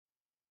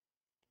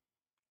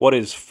What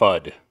is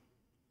FUD?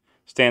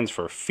 Stands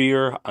for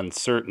fear,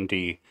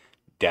 uncertainty,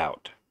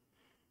 doubt.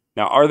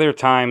 Now, are there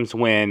times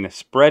when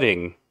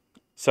spreading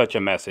such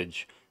a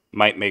message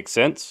might make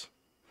sense?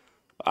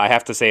 I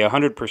have to say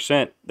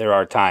 100% there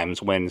are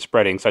times when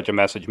spreading such a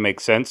message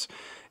makes sense,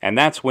 and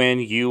that's when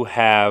you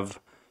have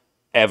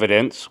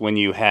evidence, when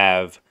you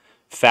have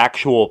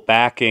factual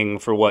backing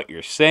for what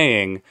you're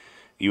saying,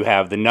 you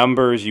have the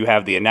numbers, you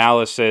have the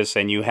analysis,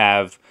 and you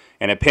have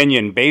an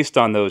opinion based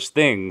on those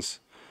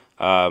things,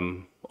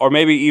 or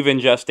maybe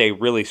even just a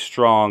really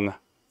strong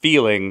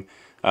feeling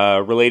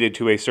related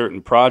to a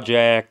certain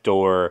project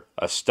or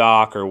a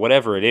stock or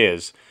whatever it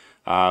is.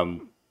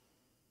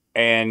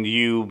 And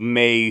you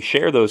may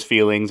share those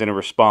feelings in a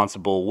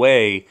responsible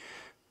way.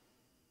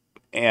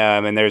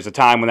 And there's a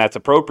time when that's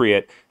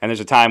appropriate, and there's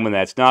a time when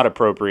that's not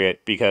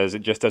appropriate because it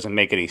just doesn't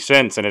make any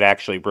sense, and it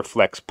actually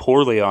reflects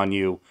poorly on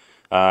you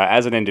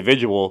as an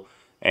individual,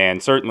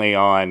 and certainly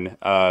on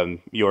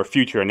your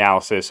future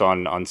analysis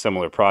on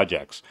similar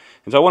projects.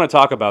 And so I want to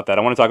talk about that.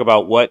 I want to talk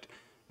about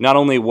not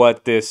only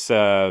what this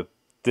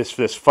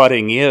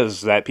FUDing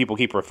is that people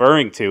keep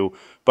referring to,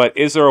 but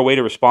is there a way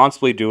to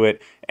responsibly do it,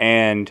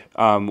 and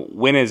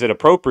when is it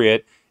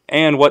appropriate,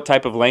 and what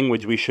type of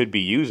language we should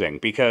be using.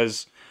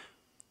 Because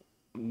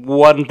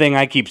one thing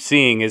I keep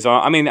seeing is,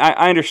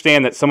 I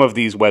understand that some of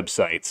these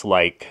websites,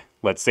 like,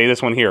 let's say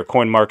this one here,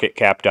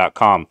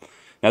 coinmarketcap.com.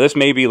 Now, this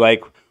may be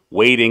like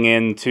wading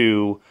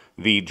into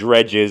the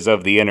dredges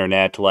of the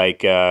internet,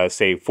 like,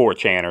 say,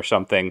 4chan or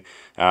something,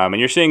 and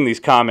you're seeing these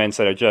comments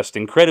that are just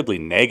incredibly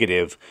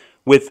negative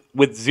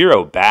with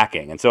zero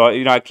backing. And so,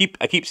 I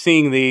keep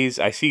seeing these.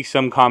 I see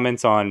some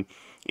comments on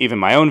even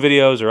my own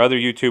videos or other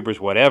YouTubers,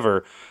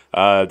 whatever,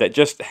 that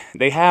just,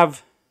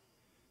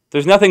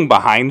 there's nothing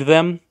behind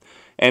them.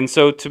 And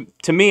so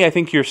to me, I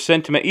think your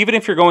sentiment, even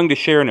if you're going to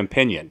share an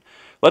opinion,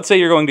 let's say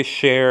you're going to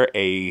share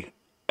a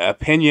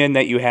opinion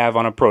that you have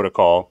on a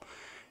protocol,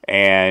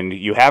 and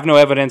you have no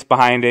evidence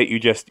behind it, you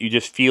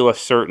just feel a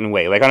certain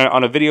way. Like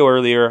on a video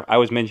earlier, I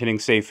was mentioning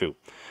Seifu.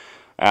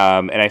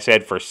 And I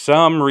said, for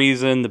some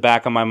reason, the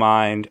back of my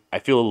mind, I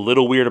feel a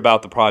little weird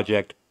about the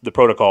project, the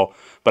protocol,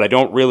 but I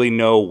don't really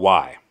know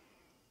why.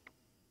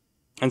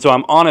 And so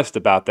I'm honest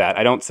about that.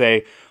 I don't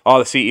say, oh,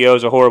 the CEO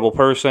is a horrible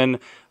person.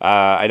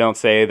 I don't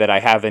say that I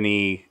have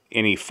any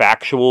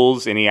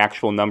factuals, any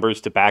actual numbers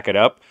to back it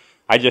up.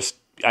 I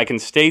can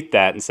state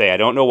that and say, I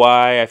don't know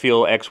why I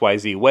feel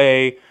XYZ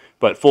way,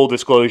 but full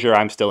disclosure,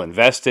 I'm still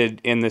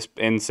invested in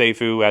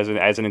Seifu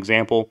as an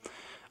example.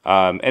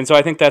 And so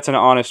I think that's an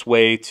honest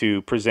way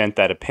to present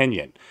that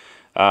opinion.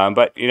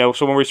 But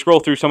so when we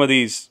scroll through some of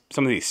these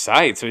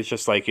sites, it's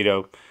just like,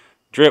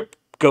 DRIP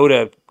go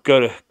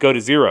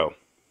to zero.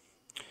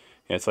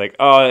 It's like,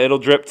 oh, it'll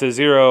drip to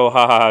zero,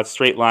 haha,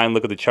 straight line,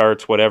 look at the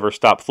charts, whatever,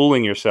 stop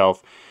fooling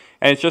yourself.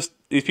 And it's just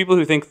these people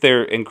who think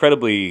they're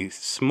incredibly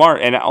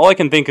smart, and all I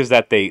can think is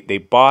that they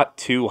bought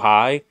too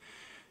high,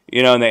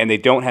 and they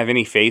don't have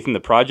any faith in the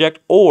project,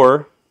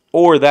 or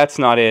that's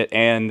not it,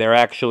 and they're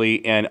actually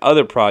in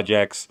other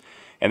projects,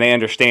 and they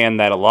understand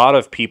that a lot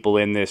of people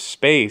in this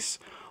space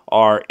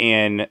are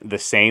in the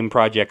same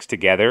projects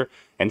together,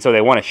 and so they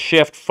want to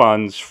shift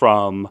funds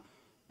from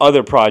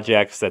other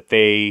projects that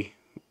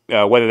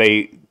whether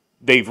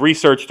they've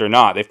researched or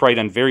not, they've probably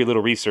done very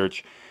little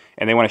research,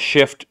 and they want to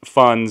shift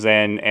funds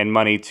and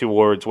money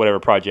towards whatever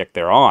project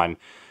they're on.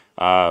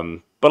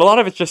 But a lot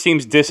of it just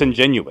seems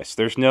disingenuous.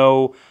 There's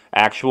no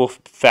actual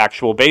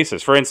factual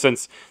basis. For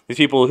instance, these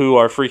people who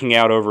are freaking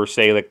out over,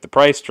 say, like the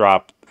price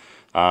drop,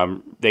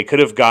 they could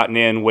have gotten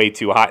in way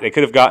too high. They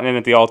could have gotten in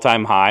at the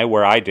all-time high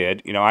where I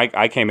did.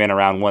 I came in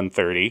around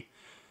 130.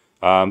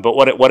 But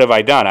what have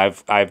I done?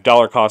 I've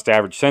dollar cost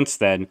average since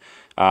then.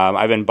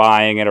 I've been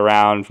buying at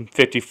around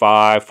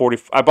 55, 40.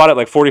 I bought it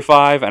like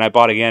 45, and I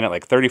bought again at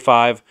like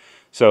 35.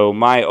 So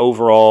my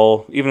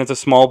overall, even if it's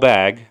a small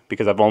bag,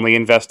 because I've only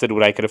invested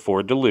what I could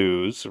afford to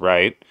lose,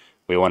 right?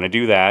 We want to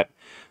do that.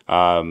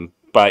 But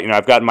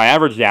I've gotten my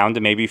average down to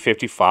maybe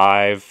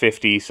 55,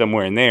 50,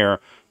 somewhere in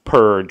there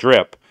per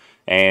drip.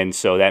 And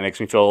so that makes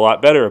me feel a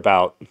lot better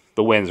about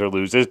the wins or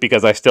loses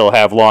because I still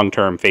have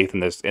long-term faith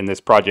in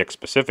this project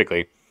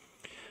specifically.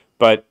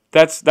 But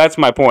that's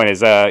my point. Is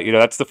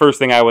that's the first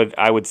thing I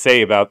would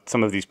say about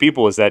some of these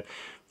people is that,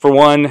 for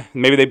one,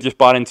 maybe they've just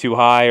bought in too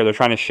high or they're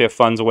trying to shift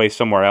funds away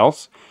somewhere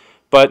else,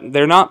 but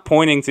they're not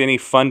pointing to any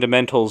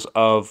fundamentals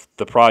of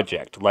the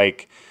project.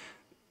 Like,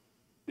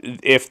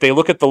 if they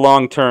look at the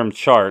long-term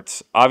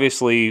charts,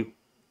 obviously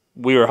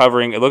we were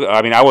hovering.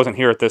 I wasn't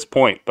here at this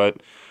point, but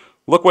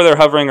look where they're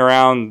hovering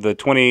around the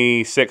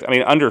 26.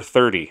 Under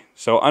 30.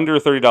 So under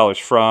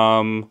 $30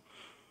 from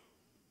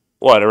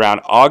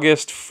around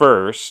August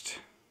 1st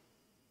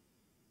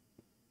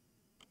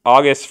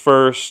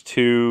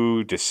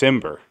to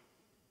December.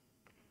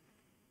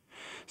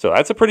 So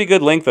that's a pretty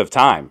good length of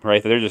time,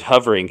 right? They're just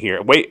hovering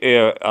here,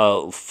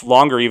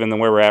 longer even than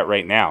where we're at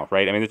right now,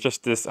 right? It's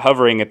just this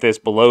hovering at this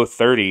below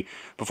 30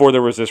 before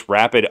there was this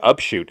rapid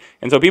upshoot.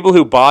 And so people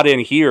who bought in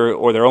here,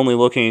 or they're only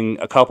looking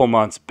a couple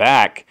months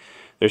back,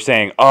 they're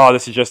saying, oh,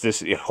 this is just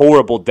this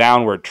horrible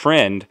downward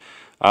trend.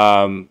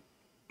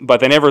 but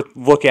they never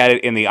look at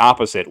it in the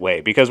opposite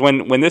way. Because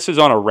when this is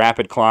on a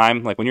rapid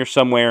climb, like when you're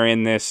somewhere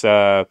in this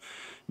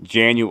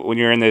when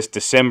you're in this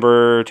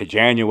December to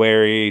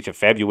January to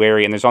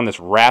February, and there's on this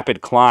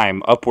rapid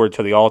climb upward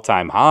to the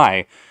all-time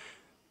high,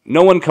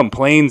 no one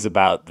complains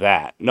about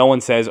that. No one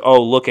says,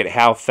 oh, look at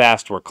how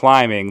fast we're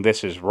climbing.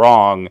 This is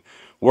wrong.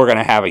 We're going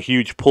to have a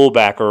huge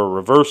pullback or a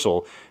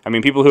reversal. I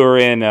mean, people who are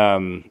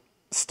in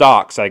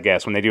stocks, I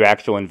guess, when they do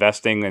actual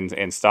investing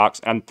in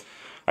stocks,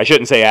 I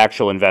shouldn't say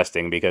actual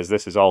investing because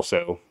this is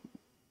also,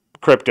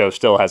 crypto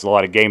still has a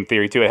lot of game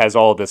theory to it. It has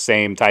all the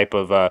same type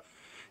of,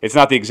 it's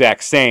not the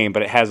exact same,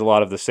 but it has a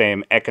lot of the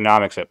same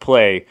economics at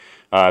play.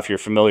 If you're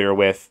familiar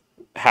with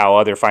how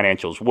other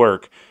financials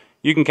work,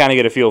 you can kind of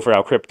get a feel for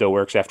how crypto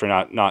works after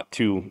not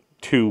too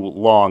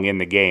long in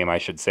the game, I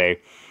should say.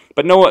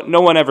 But no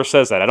one ever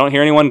says that. I don't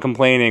hear anyone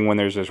complaining when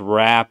there's this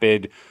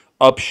rapid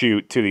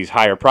upshoot to these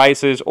higher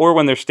prices or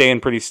when they're staying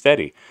pretty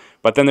steady.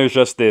 But then there's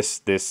just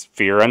this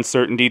fear,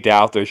 uncertainty,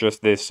 doubt. There's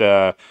just this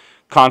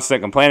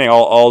constant complaining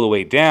all the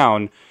way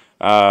down,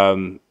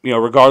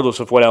 regardless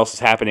of what else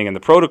is happening in the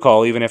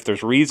protocol, even if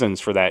there's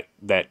reasons for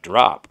that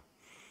drop.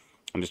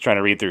 I'm just trying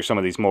to read through some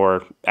of these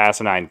more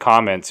asinine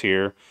comments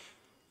here.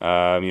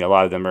 A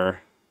lot of them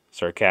are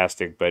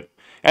sarcastic,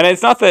 and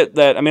it's not that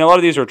a lot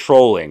of these are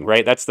trolling,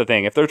 right? That's the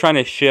thing. If they're trying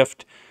to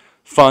shift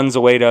funds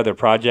away to other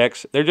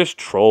projects, they're just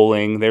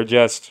trolling.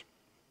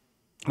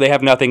 They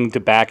have nothing to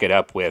back it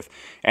up with.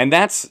 And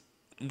that's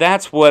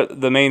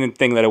what the main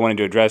thing that I wanted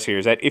to address here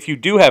is that if you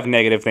do have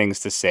negative things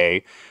to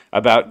say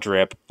about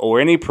DRIP or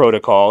any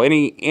protocol,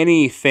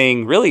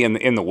 anything really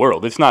in the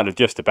world, it's not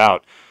just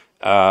about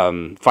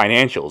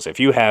financials. If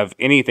you have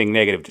anything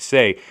negative to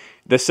say,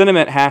 the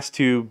sentiment has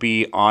to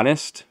be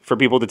honest for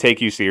people to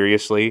take you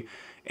seriously,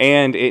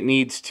 and it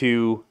needs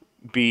to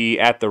be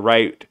at the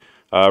right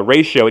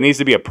ratio. It needs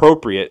to be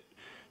appropriate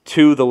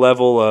to the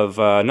level of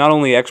not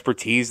only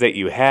expertise that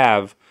you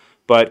have,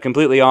 but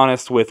completely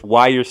honest with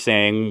why you're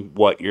saying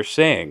what you're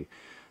saying.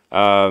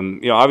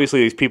 Obviously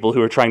these people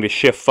who are trying to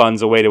shift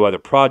funds away to other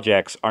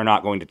projects are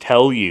not going to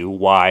tell you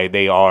why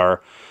they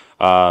are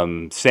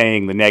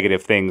saying the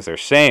negative things they're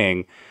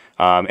saying.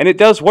 And it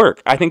does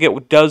work. I think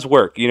it does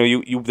work.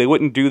 They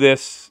wouldn't do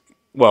this.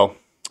 Well,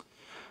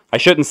 I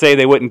shouldn't say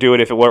they wouldn't do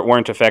it if it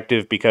weren't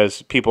effective,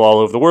 because people all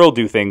over the world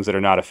do things that are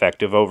not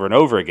effective over and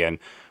over again.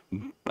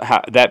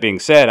 That being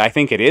said, I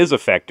think it is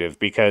effective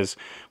because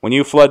when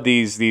you flood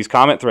these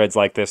comment threads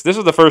like this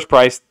is the first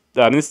price.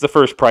 This is the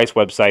first price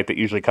website that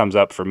usually comes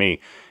up for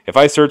me. If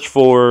I search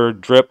for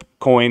DRIP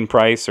coin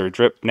price or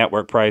DRIP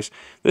network price,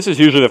 this is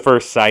usually the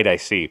first site I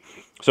see.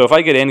 So if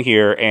I get in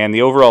here and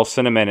the overall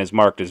sentiment is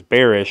marked as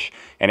bearish,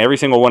 and every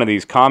single one of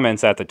these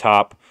comments at the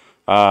top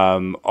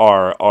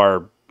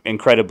are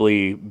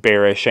incredibly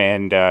bearish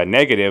and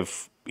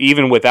negative,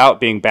 even without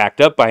being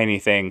backed up by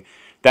anything,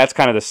 that's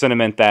kind of the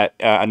sentiment that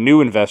a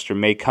new investor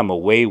may come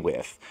away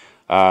with.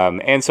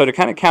 And so to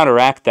kind of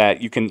counteract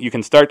that, you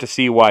can start to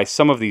see why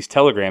some of these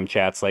Telegram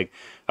chats, like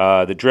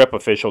the DRIP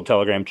official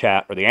Telegram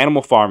chat or the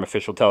Animal Farm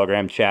official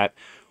Telegram chat,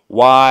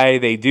 why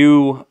they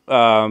do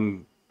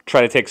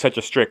try to take such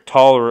a strict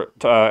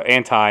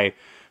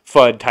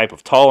anti-FUD type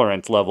of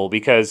tolerance level,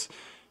 because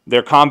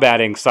they're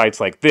combating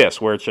sites like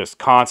this where it's just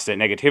constant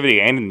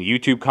negativity, and in the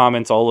YouTube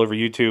comments all over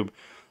YouTube,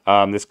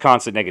 this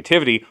constant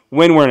negativity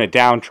when we're in a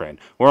downtrend.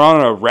 We're on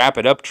a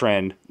rapid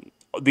uptrend,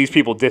 these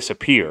people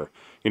disappear.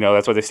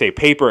 That's why they say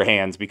paper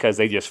hands, because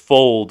they just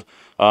fold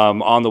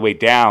on the way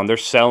down. They're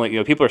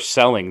selling, people are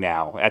selling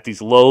now at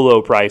these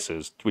low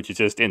prices, which is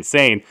just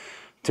insane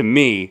to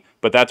me,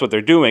 but that's what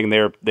they're doing.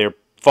 They're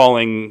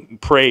falling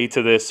prey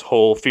to this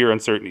whole fear,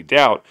 uncertainty,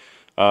 doubt.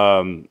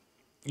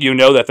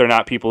 That they're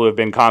not people who have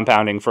been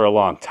compounding for a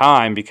long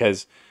time,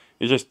 because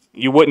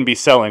you wouldn't be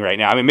selling right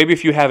now. I mean, maybe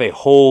if you have a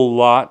whole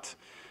lot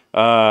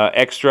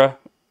extra,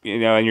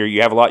 and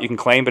you have a lot you can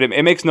claim, but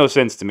it makes no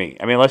sense to me.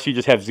 I mean, unless you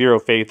just have zero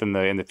faith in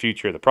the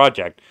future of the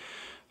project.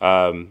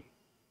 I'm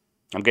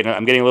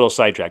getting a little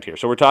sidetracked here.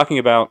 So we're talking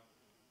about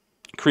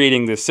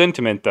creating this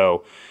sentiment,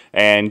 though,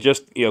 and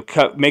just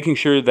making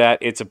sure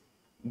that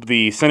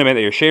the sentiment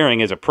that you're sharing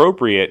is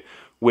appropriate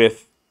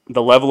with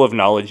the level of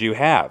knowledge you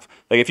have.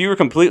 Like if you were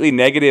completely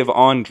negative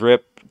on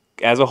DRIP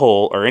as a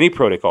whole or any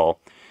protocol,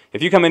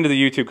 if you come into the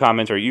YouTube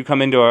comments or you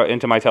come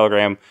into my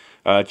Telegram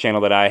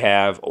channel that I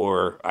have,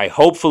 or I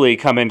hopefully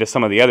come into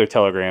some of the other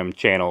Telegram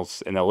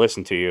channels and they'll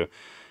listen to you,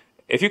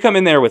 if you come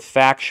in there with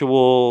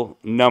factual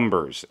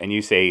numbers and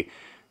you say,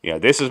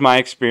 this is my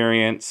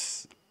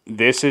experience,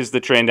 this is the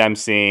trend I'm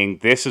seeing,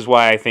 this is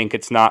why I think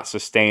it's not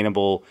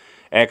sustainable,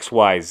 X,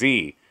 Y,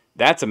 Z,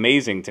 that's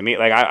amazing to me.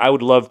 Like, I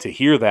would love to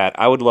hear that.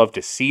 I would love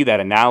to see that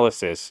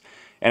analysis.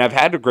 And I've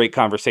had a great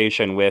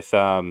conversation with,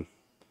 his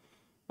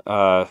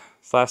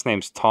last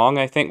name's Tong,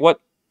 I think.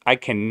 I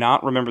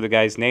cannot remember the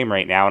guy's name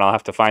right now, and I'll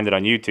have to find it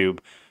on YouTube.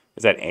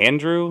 Is that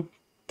Andrew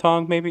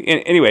Tong, maybe?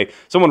 Anyway,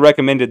 someone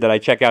recommended that I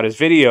check out his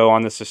video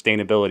on the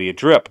sustainability of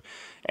DRIP.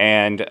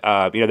 And,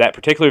 that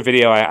particular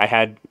video, I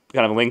had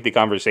kind of a lengthy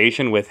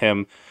conversation with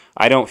him.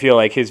 I don't feel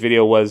like his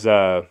video was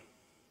the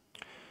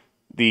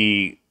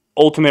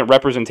ultimate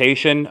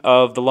representation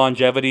of the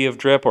longevity of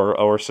DRIP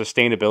or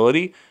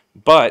sustainability,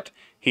 but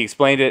he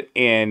explained it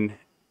in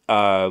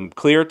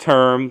clear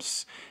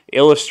terms,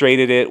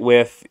 illustrated it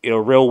with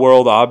real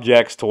world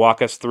objects to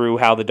walk us through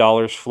how the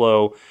dollars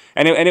flow,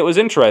 and it was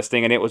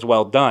interesting and it was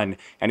well done.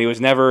 And he was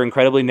never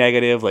incredibly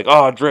negative, like,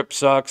 oh, DRIP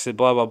sucks and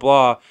blah blah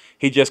blah.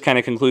 He just kind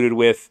of concluded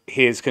with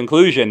his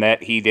conclusion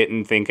that he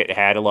didn't think it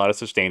had a lot of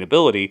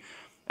sustainability.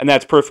 And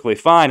that's perfectly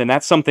fine, and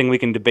that's something we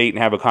can debate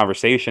and have a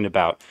conversation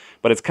about.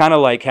 But it's kind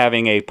of like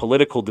having a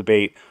political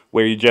debate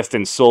where you just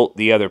insult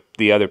the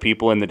other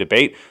people in the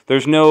debate.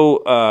 There's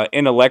no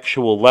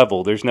intellectual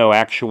level. There's no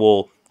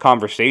actual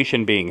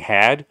conversation being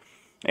had,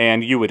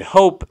 and you would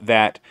hope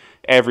that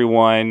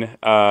everyone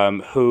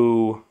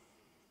who's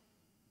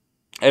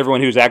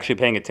actually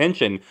paying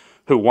attention,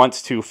 who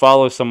wants to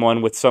follow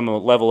someone with some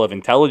level of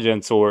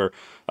intelligence or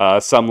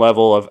some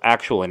level of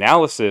actual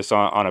analysis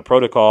on a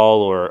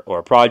protocol or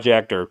a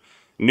project or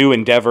new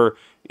endeavor,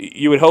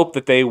 you would hope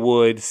that they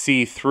would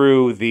see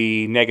through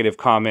the negative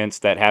comments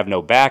that have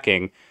no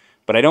backing,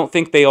 but I don't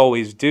think they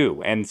always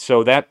do. And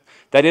so that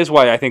is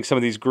why I think some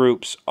of these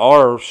groups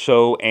are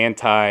so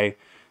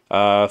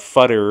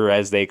anti-fudder,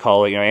 as they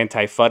call it,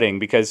 anti-FUDing,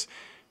 because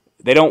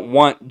they don't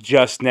want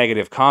just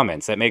negative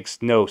comments. That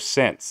makes no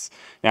sense.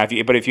 Now,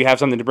 if you have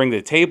something to bring to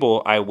the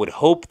table, I would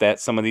hope that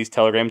some of these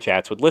Telegram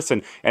chats would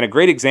listen. And a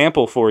great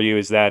example for you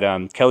is that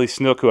Kelly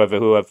Snook,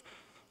 who I've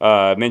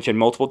mentioned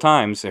multiple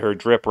times, her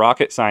DRIP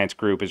rocket science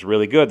group is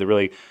really good. They're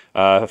really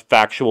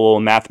factual,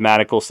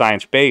 mathematical,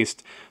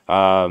 science-based.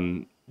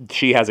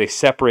 She has a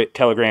separate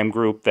Telegram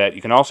group that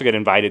you can also get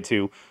invited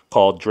to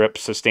called DRIP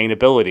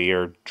Sustainability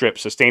or DRIP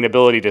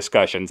Sustainability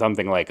Discussion,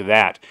 something like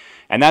that.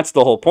 And that's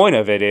the whole point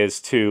of it, is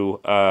to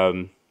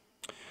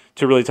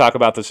really talk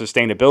about the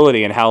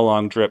sustainability and how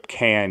long DRIP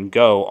can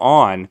go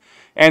on.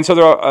 And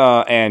so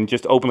and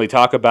just openly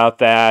talk about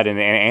that and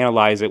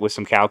analyze it with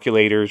some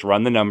calculators,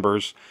 run the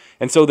numbers.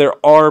 And so there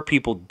are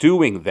people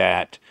doing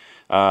that,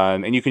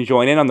 and you can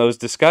join in on those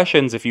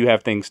discussions if you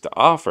have things to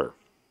offer.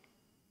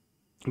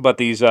 But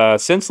these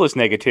senseless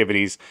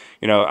negativities,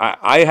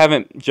 I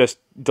haven't just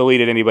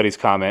deleted anybody's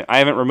comment. I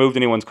haven't removed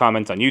anyone's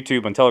comments on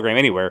YouTube, on Telegram,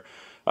 anywhere.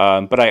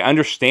 But I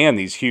understand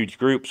these huge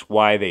groups,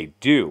 why they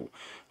do.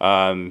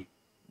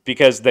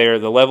 Because the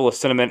level of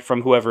sentiment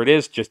from whoever it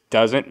is just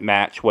doesn't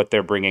match what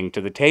they're bringing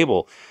to the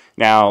table.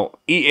 Now,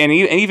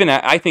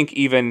 I think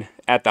even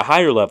at the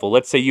higher level,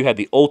 let's say you had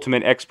the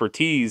ultimate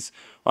expertise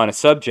on a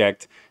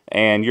subject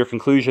and your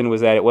conclusion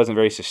was that it wasn't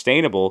very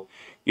sustainable,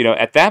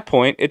 at that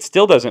point, it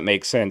still doesn't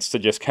make sense to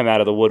just come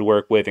out of the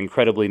woodwork with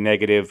incredibly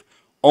negative,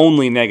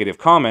 only negative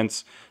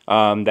comments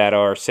that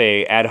are,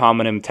 say, ad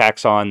hominem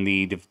attacks on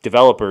the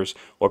developers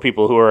or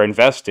people who are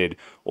invested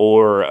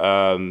or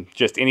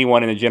just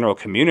anyone in the general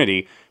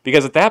community,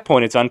 because at that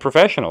point it's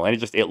unprofessional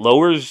and it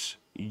lowers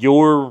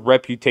your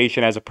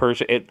reputation as a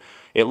person.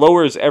 It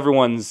lowers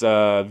everyone's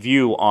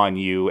view on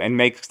you and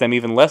makes them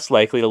even less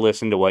likely to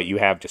listen to what you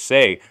have to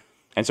say.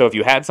 And so if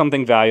you had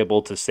something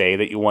valuable to say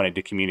that you wanted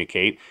to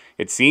communicate,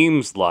 it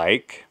seems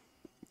like,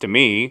 to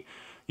me,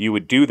 you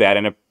would do that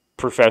in a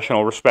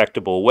professional,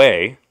 respectable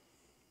way,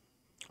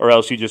 or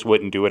else you just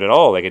wouldn't do it at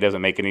all. Like, it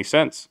doesn't make any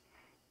sense.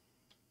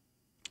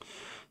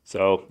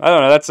 So, I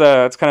don't know,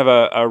 that's kind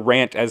of a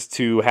rant as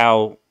to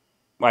how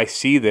I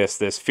see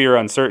this fear,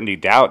 uncertainty,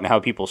 doubt, and how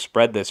people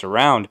spread this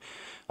around.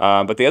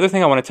 But the other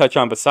thing I want to touch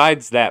on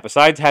besides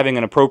having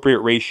an appropriate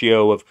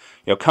ratio of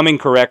coming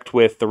correct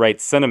with the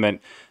right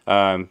sentiment,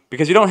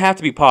 because you don't have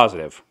to be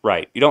positive,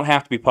 right? You don't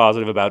have to be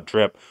positive about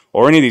DRIP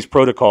or any of these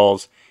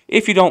protocols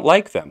if you don't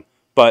like them.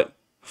 But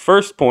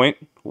first point,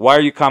 why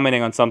are you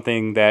commenting on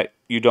something that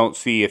you don't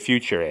see a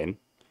future in?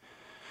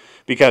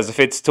 Because if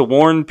it's to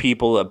warn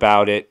people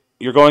about it,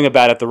 you're going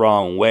about it the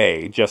wrong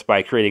way just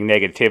by creating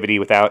negativity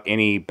without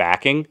any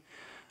backing.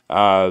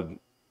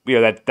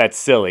 That's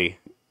silly.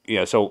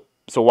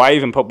 So why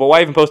even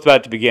post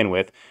about it to begin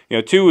with?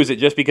 Two, is it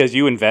just because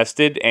you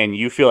invested and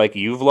you feel like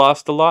you've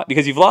lost a lot?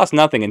 Because you've lost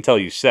nothing until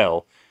you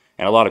sell,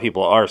 and a lot of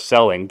people are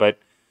selling. But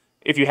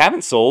if you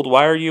haven't sold,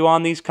 why are you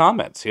on these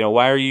comments?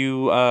 Why are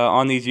you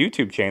on these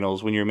YouTube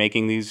channels when you're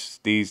making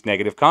these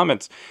negative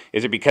comments?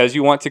 Is it because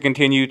you want to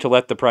continue to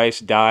let the price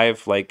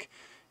dive, but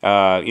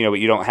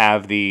you don't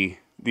have the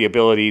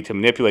ability to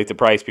manipulate the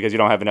price because you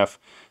don't have enough?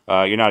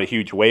 You're not a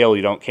huge whale.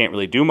 Can't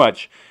really do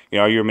much.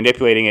 You're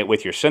manipulating it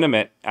with your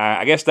sentiment.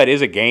 I guess that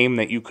is a game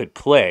that you could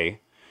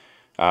play.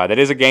 That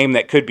is a game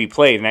that could be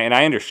played, and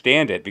I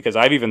understand it, because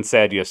I've even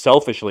said,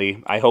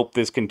 selfishly, I hope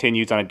this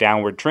continues on a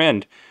downward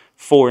trend.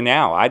 For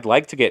now, I'd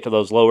like to get to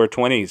those lower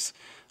 20s,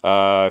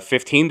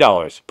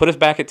 $15. Put us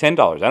back at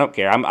 $10. I don't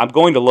care. I'm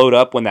going to load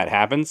up when that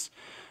happens,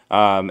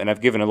 and I've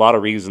given a lot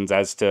of reasons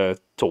as to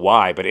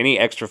why. But any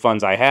extra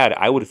funds I had,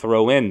 I would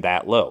throw in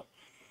that low.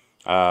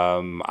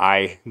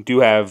 I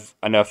do have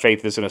enough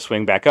faith this is going to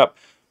swing back up.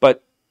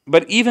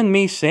 But even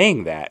me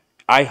saying that,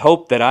 I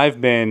hope that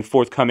I've been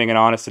forthcoming and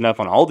honest enough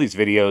on all these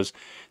videos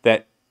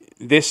that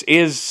this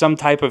is some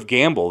type of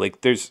gamble.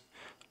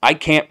 I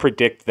can't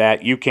predict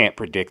that. You can't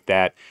predict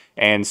that.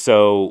 And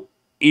so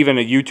even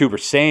a YouTuber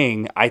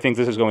saying, I think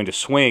this is going to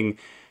swing,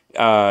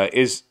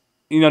 is,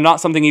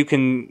 not something you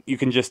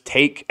can just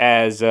take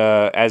as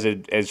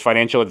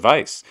financial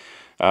advice.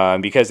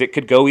 Because it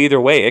could go either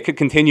way. It could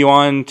continue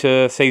on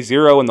to, say,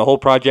 zero, and the whole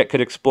project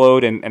could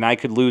explode, and I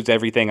could lose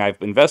everything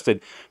I've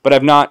invested. But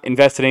I've not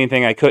invested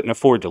anything I couldn't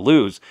afford to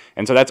lose.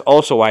 And so that's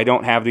also why I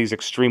don't have these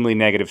extremely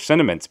negative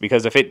sentiments.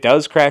 Because if it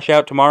does crash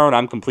out tomorrow and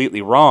I'm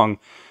completely wrong,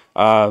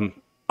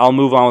 I'll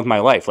move on with my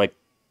life. Like,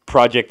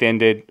 project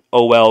ended,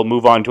 oh well,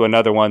 move on to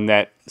another one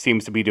that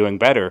seems to be doing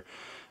better.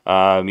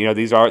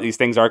 These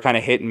things are kind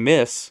of hit and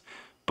miss.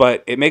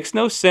 But it makes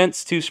no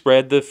sense to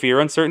spread the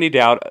fear, uncertainty,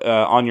 doubt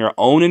on your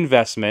own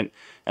investment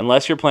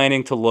unless you're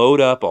planning to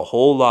load up a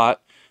whole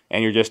lot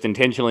and you're just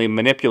intentionally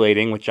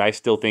manipulating, which I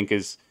still think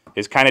is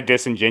kind of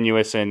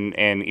disingenuous and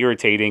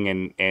irritating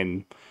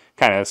and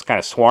kind of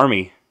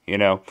swarmy.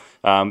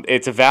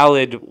 It's a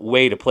valid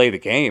way to play the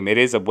game. It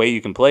is a way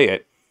you can play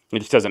it. It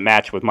just doesn't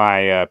match with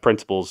my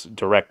principles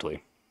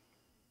directly.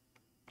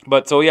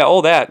 But so yeah,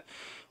 all that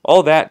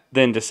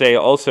then to say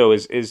also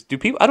is do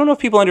people? I don't know if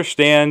people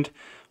understand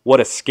what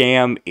a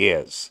scam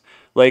is.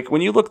 Like,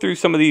 when you look through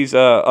some of these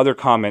other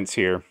comments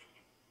here,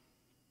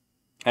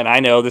 and I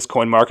know this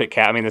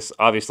CoinMarketCap, I mean, this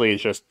obviously is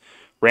just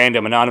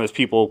random, anonymous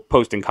people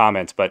posting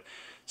comments, but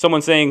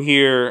someone saying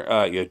here,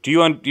 do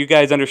you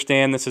guys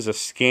understand this is a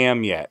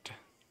scam yet?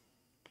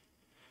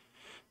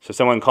 So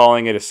someone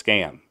calling it a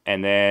scam.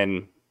 And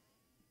then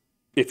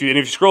if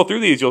you scroll through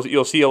these,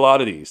 you'll see a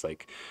lot of these.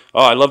 Like,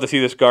 oh, I'd love to see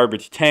this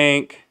garbage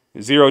tank,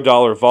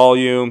 $0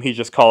 volume. He's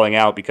just calling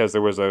out because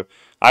there was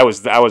I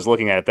was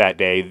looking at it that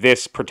day.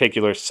 This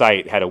particular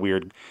site had a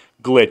weird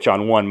glitch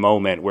on one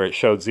moment where it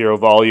showed 0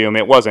 volume.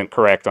 It wasn't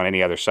correct on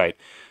any other site.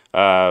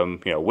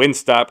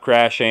 Windstop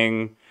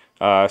crashing,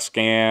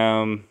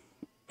 scam,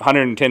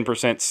 110%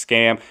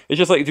 scam. It's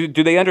just like,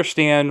 do they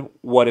understand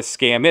what a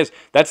scam is?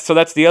 That's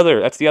the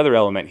other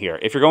element here.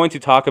 If you're going to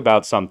talk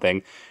about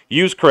something,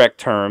 use correct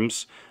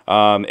terms.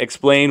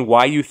 Explain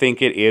why you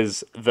think it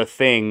is the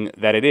thing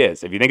that it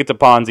is. If you think it's a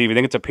Ponzi, if you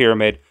think it's a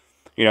pyramid,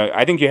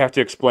 I think you have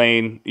to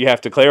explain, you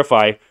have to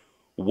clarify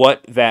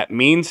what that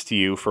means to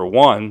you, for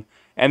one.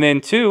 And then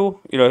two,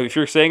 if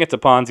you're saying it's a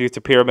Ponzi, it's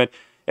a pyramid,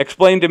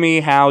 explain to me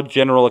how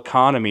general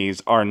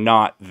economies are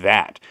not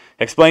that.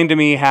 Explain to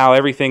me how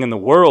everything in the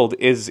world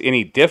is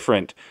any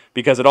different,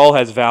 because it all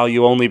has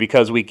value only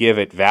because we give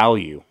it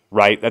value,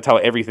 right? That's how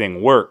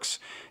everything works.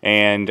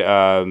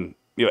 And,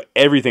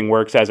 everything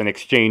works as an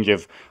exchange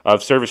of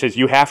services.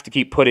 You have to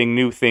keep putting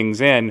new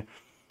things in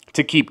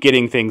to keep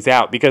getting things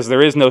out, because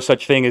there is no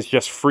such thing as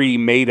just free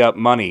made-up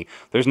money.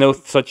 There's no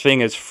such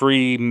thing as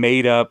free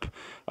made-up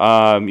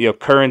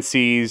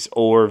currencies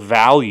or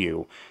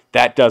value.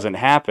 That doesn't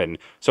happen.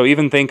 So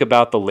even think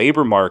about the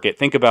labor market.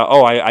 Think about,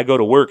 oh, I go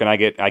to work and I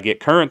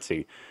get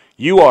currency.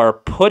 You are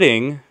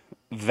putting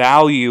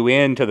value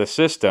into the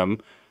system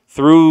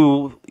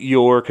through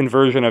your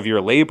conversion of your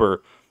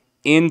labor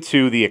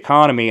into the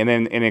economy, and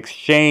then in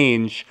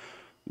exchange,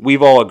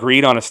 we've all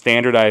agreed on a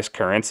standardized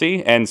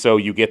currency, and so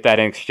you get that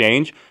in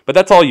exchange. But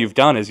that's all you've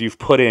done, is you've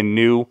put in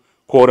new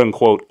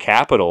quote-unquote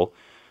capital.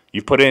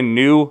 You've put in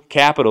new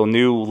capital,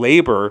 new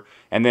labor,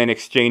 and then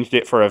exchanged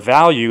it for a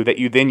value that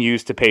you then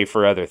use to pay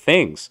for other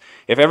things.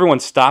 If everyone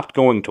stopped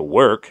going to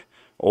work,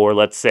 or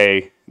let's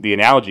say the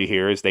analogy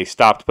here is they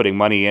stopped putting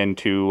money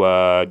into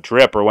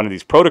DRIP or one of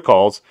these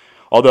protocols,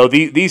 although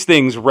these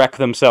things wreck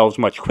themselves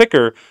much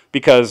quicker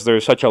because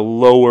there's such a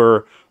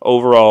lower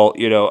overall,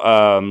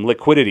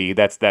 liquidity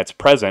that's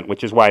present,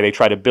 which is why they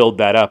try to build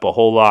that up a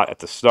whole lot at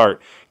the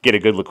start, get a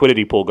good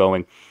liquidity pool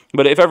going.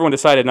 But if everyone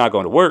decided not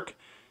going to work,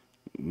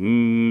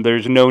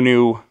 there's no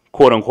new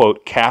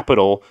quote-unquote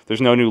capital,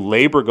 there's no new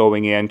labor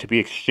going in to be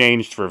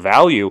exchanged for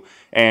value,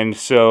 and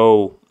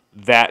so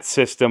that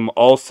system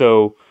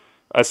also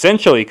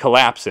essentially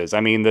collapses.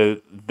 I mean,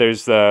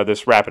 there's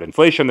this rapid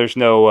inflation. There's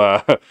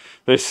no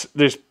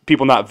there's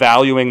people not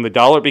valuing the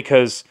dollar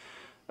because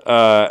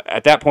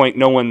at that point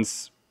no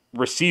one's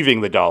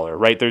receiving the dollar,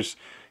 right? There's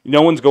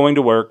no one's going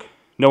to work,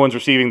 no one's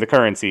receiving the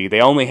currency.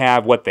 They only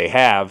have what they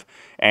have,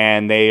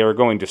 and they are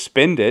going to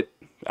spend it,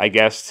 I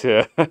guess,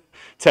 to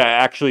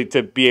actually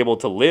to be able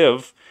to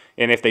live.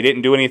 And if they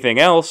didn't do anything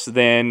else,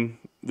 then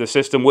the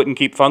system wouldn't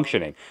keep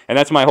functioning. And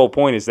that's my whole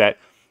point, is that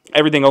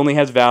everything only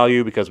has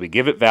value because we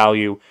give it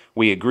value.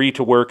 We agree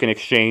to work in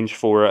exchange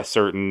for a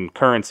certain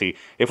currency.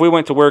 If we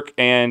went to work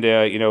and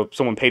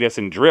someone paid us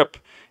in DRIP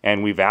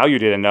and we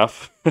valued it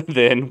enough,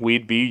 then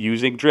we'd be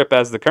using DRIP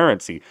as the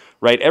currency,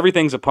 right?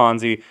 Everything's a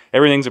Ponzi,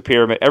 everything's a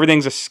pyramid,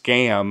 everything's a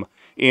scam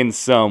in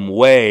some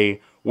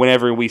way.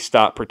 Whenever we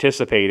stop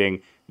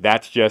participating,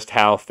 that's just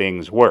how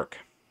things work.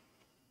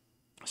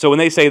 So when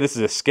they say this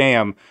is a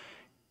scam,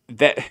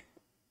 that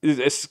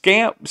a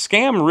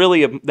scam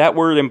really, that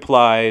word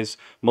implies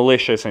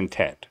malicious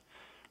intent,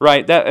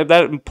 right? That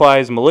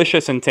implies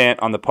malicious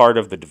intent on the part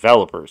of the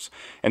developers.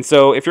 And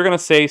so if you're going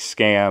to say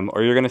scam,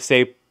 or you're going to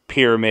say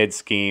pyramid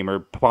scheme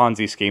or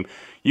Ponzi scheme,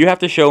 you have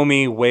to show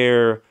me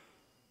where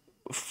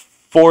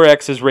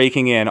Forex is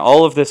raking in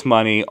all of this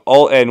money,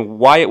 and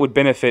why it would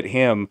benefit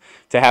him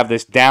to have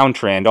this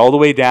downtrend all the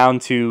way down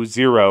to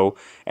zero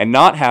and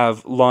not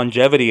have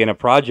longevity in a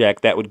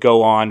project that would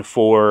go on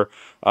for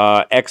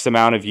X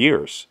amount of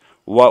years.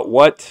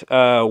 What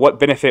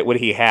benefit would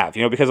he have?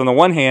 Because on the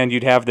one hand,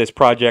 you'd have this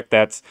project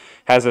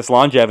has this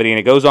longevity and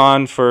it goes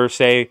on for,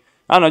 say,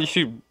 I don't know,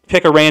 just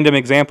pick a random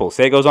example.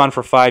 Say it goes on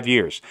for 5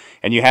 years,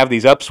 and you have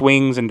these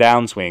upswings and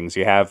downswings.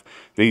 You have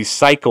these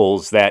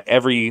cycles that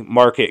every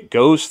market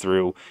goes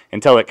through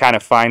until it kind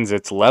of finds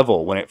its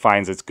level, when it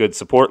finds its good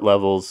support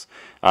levels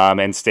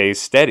and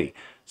stays steady.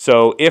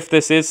 So if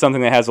this is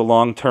something that has a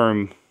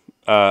long-term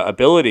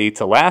ability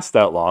to last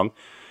that long,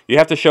 you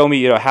have to show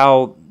me,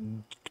 how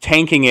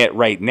tanking it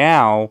right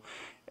now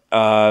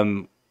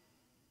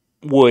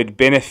would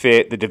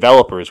benefit the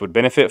developers, would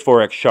benefit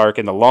Forex Shark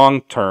in the long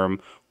term.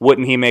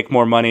 Wouldn't he make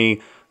more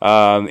money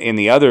in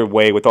the other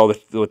way with all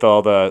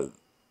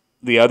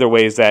the other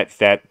ways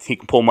that he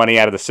can pull money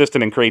out of the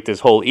system and create this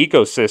whole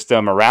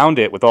ecosystem around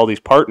it with all these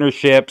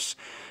partnerships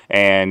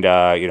and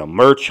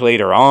merch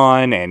later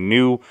on and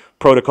new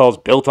protocols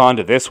built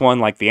onto this one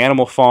like the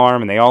Animal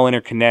Farm, and they all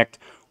interconnect?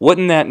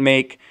 Wouldn't that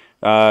make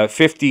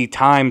 50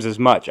 times as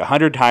much,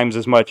 100 times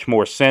as much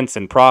more sense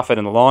and profit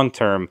in the long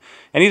term?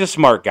 And he's a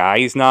smart guy.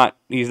 He's not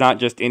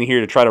just in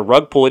here to try to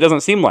rug pull. It doesn't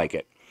seem like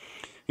it.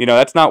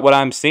 That's not what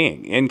I'm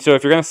seeing. And so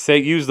if you're going to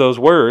use those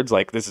words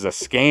like this is a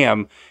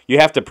scam, you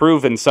have to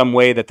prove in some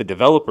way that the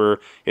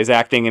developer is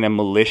acting in a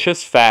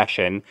malicious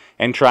fashion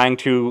and trying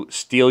to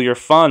steal your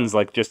funds,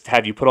 like just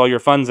have you put all your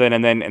funds in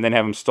and then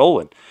have them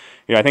stolen.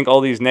 I think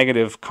all these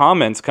negative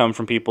comments come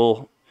from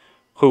people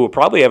who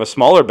probably have a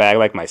smaller bag,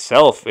 like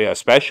myself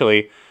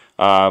especially,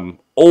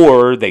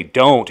 or they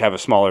don't have a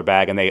smaller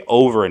bag and they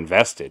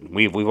overinvested.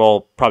 We've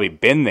all probably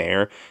been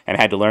there and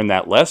had to learn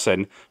that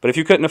lesson. But if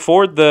you couldn't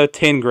afford the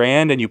 10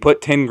 grand and you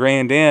put 10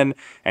 grand in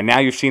and now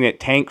you've seen it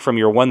tank from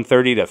your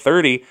 130 to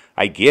 30,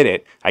 I get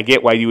it. I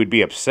get why you would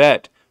be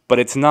upset, but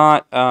it's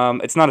not a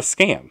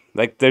scam.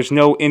 Like, there's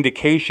no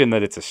indication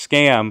that it's a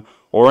scam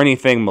or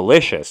anything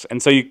malicious.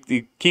 And so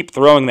you keep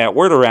throwing that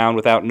word around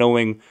without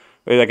knowing,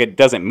 like, it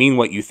doesn't mean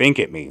what you think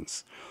it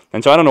means.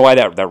 And so I don't know why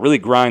that really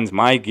grinds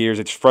my gears.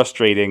 It's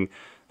frustrating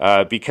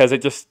because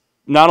it just,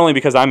 not only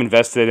because I'm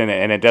invested in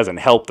it and it doesn't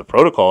help the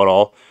protocol at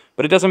all,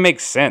 but it doesn't make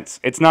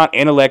sense. It's not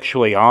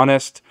intellectually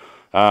honest.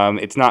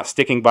 It's not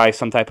sticking by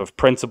some type of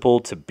principle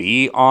to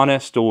be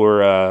honest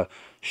or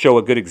show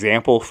a good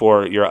example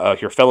for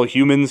your fellow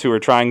humans who are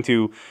trying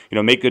to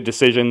make good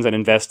decisions and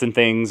invest in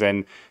things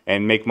and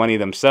make money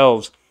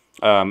themselves.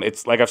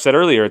 It's like I've said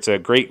earlier, it's a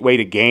great way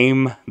to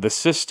game the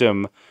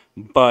system,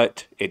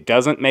 but it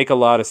doesn't make a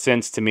lot of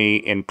sense to me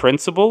in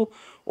principle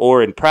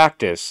or in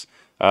practice.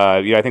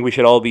 I think we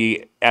should all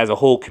be, as a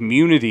whole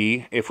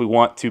community, if we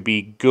want to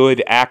be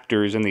good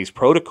actors in these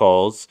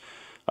protocols,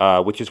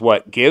 which is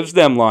what gives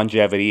them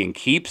longevity and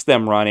keeps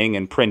them running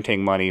and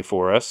printing money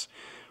for us,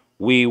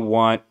 we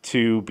want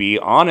to be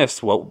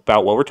honest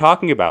about what we're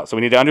talking about. So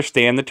we need to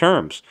understand the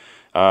terms.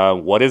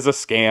 What is a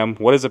scam?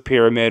 What is a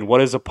pyramid?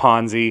 What is a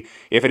Ponzi?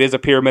 If it is a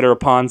pyramid or a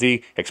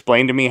Ponzi,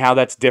 explain to me how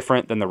that's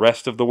different than the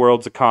rest of the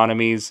world's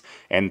economies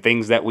and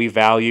things that we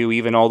value,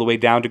 even all the way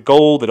down to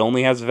gold that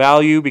only has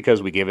value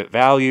because we give it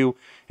value.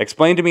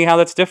 Explain to me how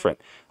that's different.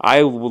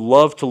 I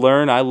love to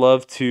learn. I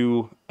love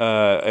to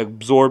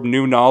absorb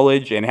new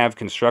knowledge and have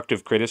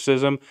constructive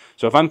criticism.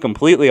 So if I'm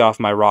completely off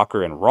my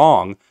rocker and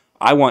wrong,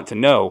 I want to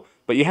know.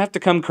 But you have to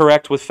come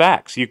correct with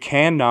facts. You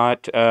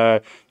cannot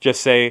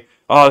just say,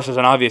 oh, this is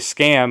an obvious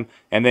scam,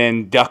 and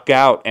then duck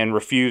out and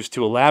refuse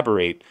to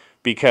elaborate,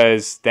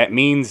 because that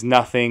means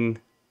nothing.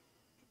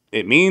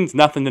 It means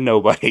nothing to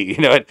nobody.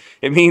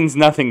 It means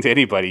nothing to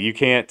anybody. You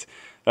can't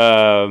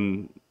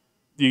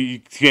you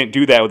can't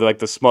do that with like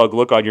the smug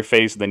look on your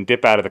face and then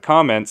dip out of the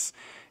comments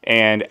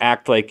and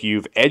act like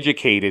you've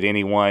educated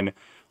anyone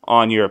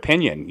on your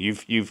opinion.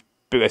 You've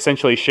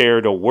essentially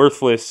shared a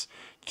worthless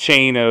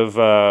chain of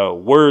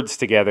words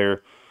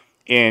together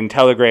in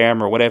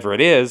Telegram or whatever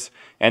it is,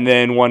 and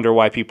then wonder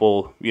why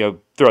people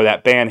throw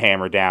that ban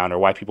hammer down or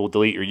why people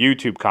delete your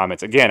YouTube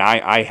comments. Again,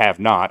 I've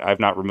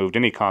not removed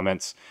any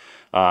comments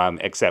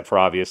except for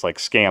obvious like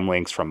scam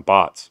links from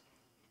bots.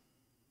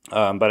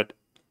 But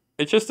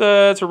it's just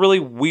it's a really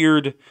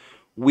weird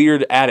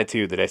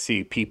attitude that I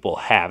see people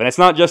have, and it's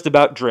not just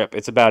about DRIP.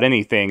 It's about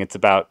anything. It's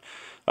about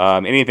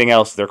anything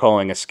else they're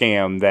calling a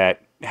scam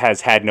that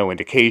has had no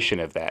indication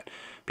of that.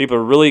 People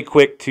are really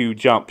quick to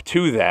jump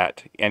to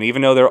that, and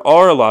even though there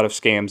are a lot of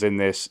scams in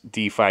this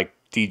DeFi,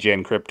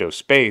 degen crypto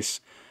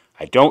space,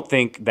 I don't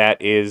think that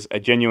is a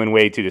genuine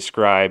way to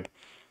describe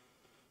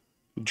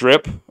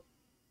DRIP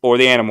or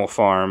the Animal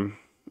Farm,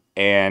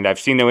 and I've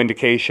seen no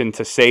indication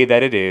to say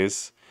that it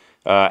is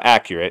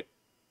accurate.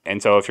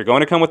 And so if you're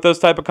going to come with those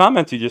type of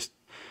comments, you just,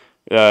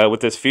 with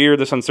this fear,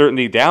 this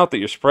uncertainty, doubt that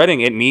you're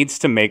spreading, it needs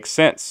to make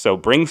sense. So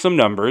bring some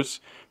numbers,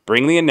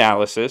 bring the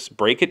analysis,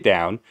 break it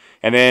down,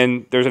 and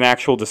then there's an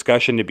actual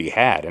discussion to be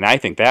had. And I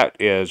think that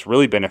is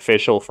really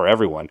beneficial for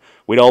everyone.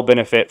 We'd all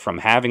benefit from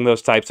having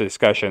those types of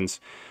discussions,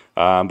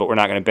 but we're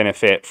not going to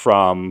benefit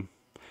from,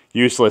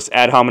 useless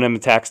ad hominem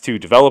attacks to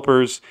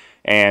developers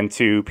and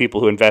to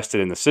people who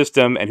invested in the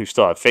system and who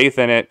still have faith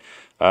in it.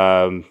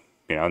 And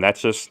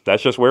that's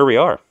just where we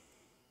are.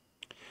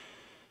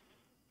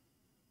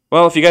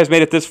 Well, if you guys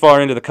made it this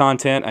far into the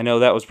content, I know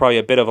that was probably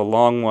a bit of a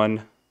long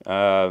one.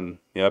 I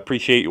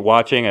appreciate you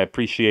watching. I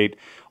appreciate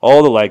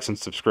all the likes and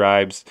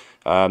subscribes.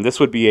 This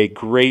would be a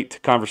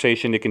great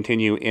conversation to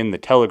continue in the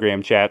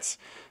Telegram chats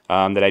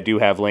that I do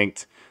have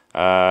linked.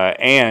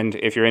 And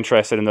if you're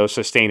interested in those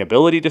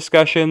sustainability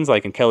discussions,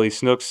 like in Kelly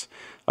Snook's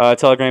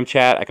Telegram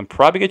chat, I can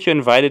probably get you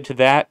invited to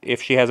that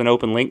if she has an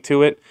open link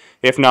to it.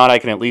 If not, I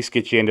can at least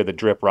get you into the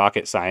DRIP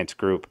Rocket Science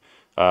group.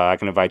 I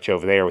can invite you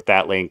over there with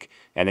that link,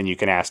 and then you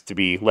can ask to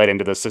be led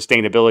into the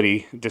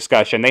sustainability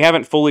discussion. They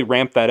haven't fully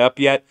ramped that up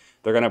yet.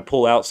 They're going to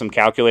pull out some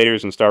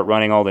calculators and start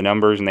running all the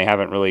numbers, and they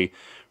haven't really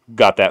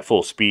got that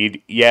full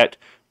speed yet.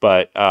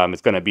 But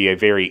it's going to be a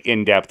very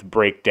in-depth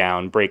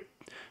breakdown of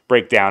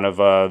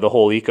the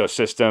whole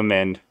ecosystem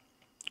and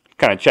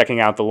kind of checking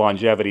out the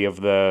longevity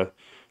of the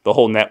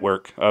whole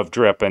network of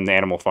DRIP and the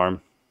animal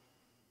farm.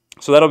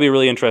 So that'll be a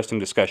really interesting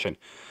discussion.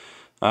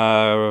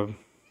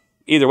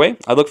 Either way,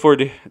 I look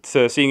forward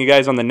to seeing you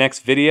guys on the next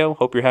video.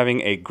 Hope you're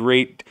having a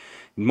great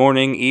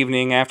morning,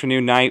 evening,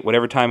 afternoon, night,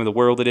 whatever time of the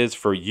world it is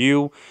for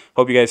you.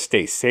 Hope you guys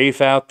stay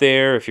safe out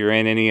there. If you're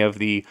in any of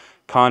the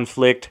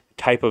conflict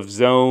type of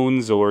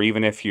zones, or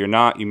even if you're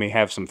not, you may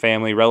have some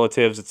family,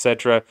 relatives,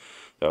 etc.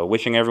 So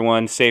wishing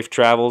everyone safe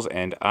travels,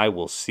 and I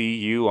will see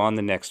you on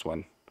the next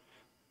one.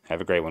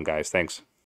 Have a great one, guys. Thanks.